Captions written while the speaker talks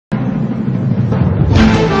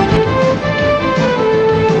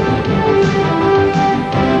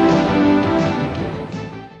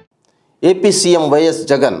AP CM YS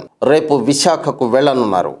Jagan రేపు విశాఖకు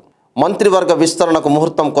వెళ్లనున్నారు. మంత్రివర్గ విస్తరణకు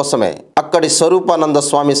ముహూర్తం కోసమే అక్కడి స్వరూపానంద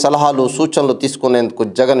స్వామి సలహాలు సూచనలు తీసుకునేందుకు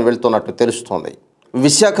జగన్ వెళ్తున్నట్టు తెలుస్తోంది.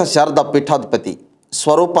 విశాఖ శారదా పీఠాధిపతి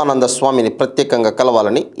స్వరూపానంద స్వామిని ప్రత్యేకంగా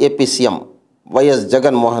కలవాలని AP CM YS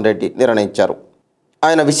Jaganmohan Reddy నిర్ణయించారు.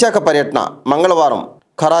 ఆయన విశాఖ పర్యటన మంగళవారం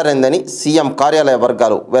ఖరారైందని సీఎం కార్యాలయ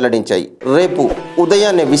వర్గాలు వెల్లడించాయి. రేపు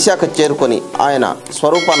ఉదయాన్నే విశాఖ చేరుకొని ఆయన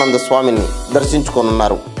స్వరూపానంద స్వామిని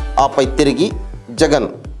దర్శించుకోనున్నారు. ఆపై తిరిగి జగన్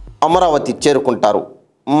అమరావతి చేరుకుంటారు.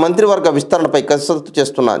 మంత్రివర్గ విస్తరణపై కసరత్తు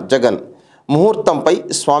చేస్తున్న జగన్ ముహూర్తంపై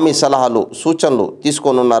స్వామి సలహాలు సూచనలు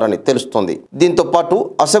తీసుకోనున్నారని తెలుస్తోంది. దీంతో పాటు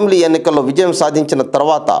అసెంబ్లీ ఎన్నికల్లో విజయం సాధించిన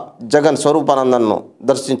తర్వాత జగన్ స్వరూపానందను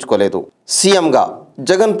దర్శించుకోలేదు. సీఎంగా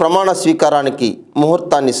జగన్ ప్రమాణ స్వీకారానికి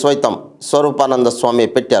ముహూర్తాన్ని స్వైతం స్వరూపానంద స్వామి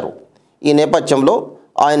పెట్టారు. ఈ నేపథ్యంలో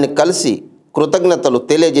ఆయన్ని కలిసి కృతజ్ఞతలు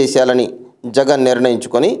తెలియజేయాలని జగన్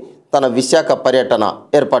నిర్ణయించుకొని తన విశాఖ పర్యటన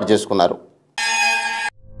ఏర్పాటు చేసుకున్నారు.